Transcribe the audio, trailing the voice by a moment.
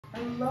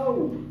Hello.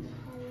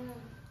 Hello.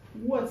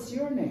 What's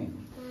your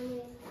name? My name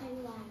is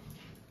Thanh.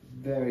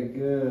 Very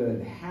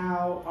good.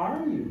 How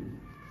are you?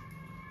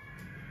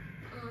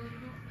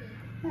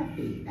 I'm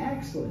Happy. happy.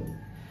 Excellent.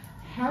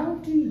 How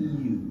do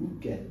you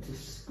get to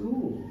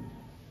school?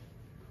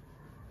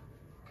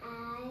 I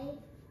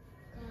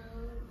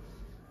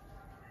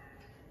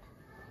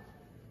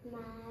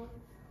go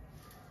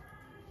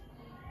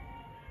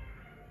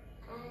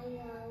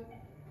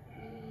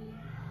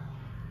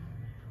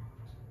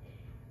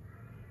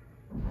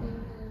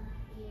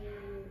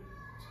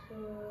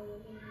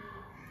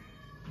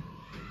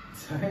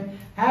Sorry?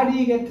 How do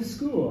you get to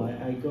school?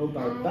 I go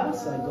by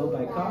bus, I go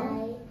by car?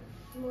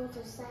 by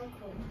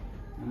motorcycle.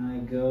 I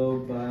go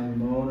by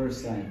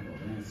motorcycle,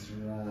 that's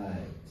right.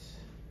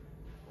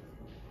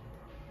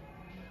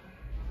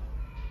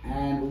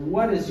 And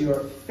what is your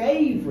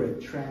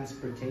favorite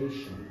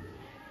transportation?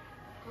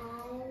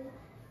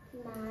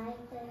 My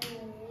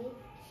favorite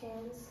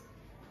transportation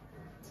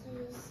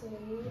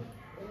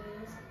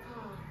is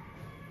car.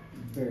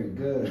 Very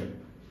good.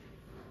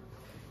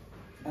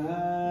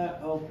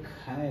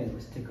 Okay,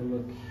 let's take a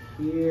look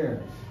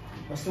here.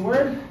 What's the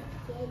word?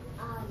 Get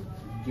on.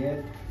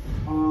 Get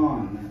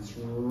on, that's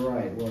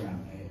right. Where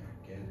am I here?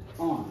 Get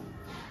on.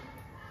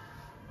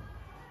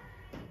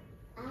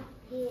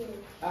 Uphill.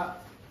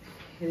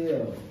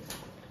 Uphill.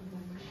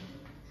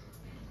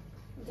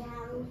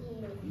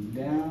 Downhill.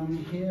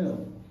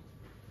 Downhill.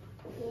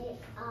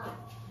 Get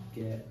up.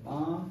 Get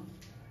off.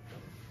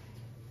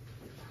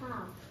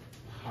 Park.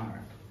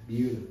 Park.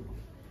 Beautiful.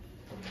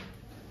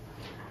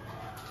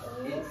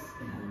 It's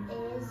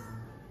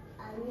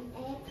an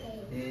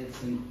airplane.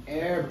 It's an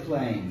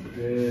airplane.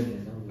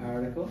 Good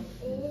article.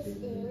 It is a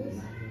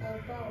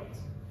boat.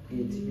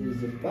 It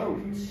is a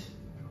boat.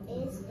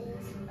 It is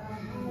a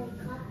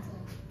helicopter.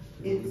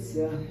 It's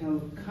a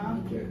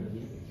helicopter.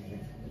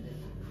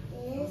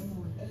 It is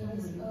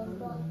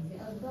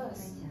a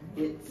bus.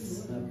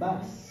 It's a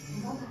bus.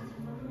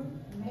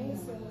 This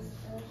is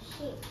a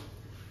ship.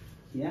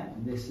 Yeah,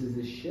 this is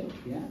a ship,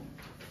 yeah.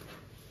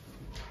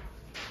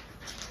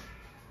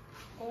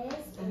 This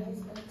is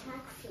a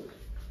taxi.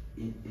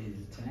 It is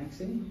a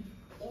taxi.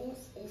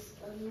 This is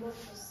a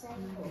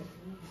motorcycle.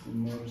 It's a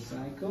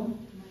motorcycle.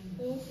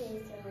 This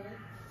is a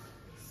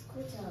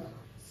scooter.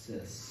 It's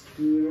a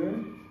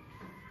scooter.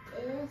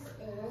 This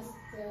is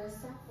the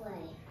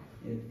subway.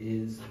 It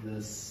is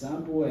the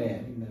subway.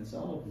 I think that's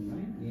all of them,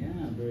 right?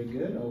 Yeah, very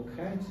good.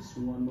 Okay, just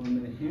one more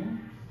minute here.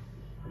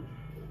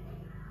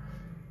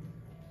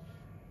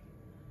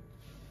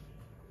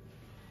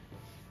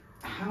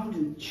 How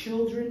do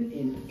children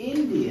in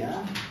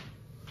India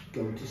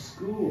go to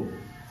school?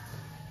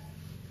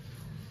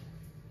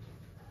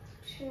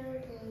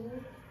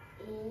 Children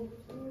in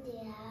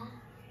India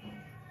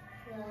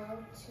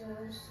go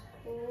to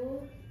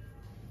school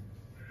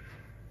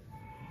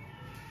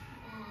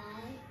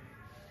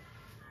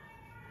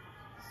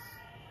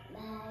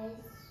by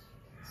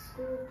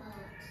school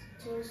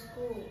bus to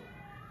school.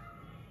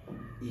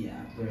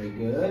 Yeah, very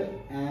good.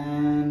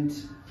 And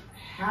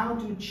how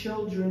do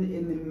children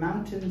in the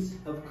mountains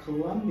of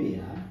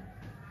Colombia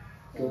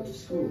go to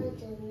school?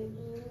 Children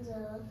in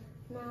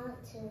the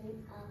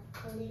mountain of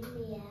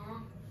Colombia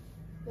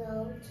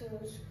go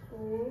to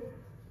school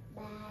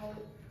by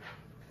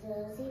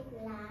the zip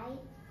line.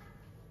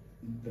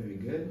 Very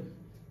good.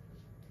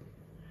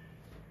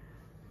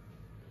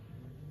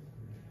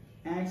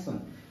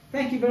 Excellent.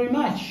 Thank you very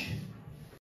much.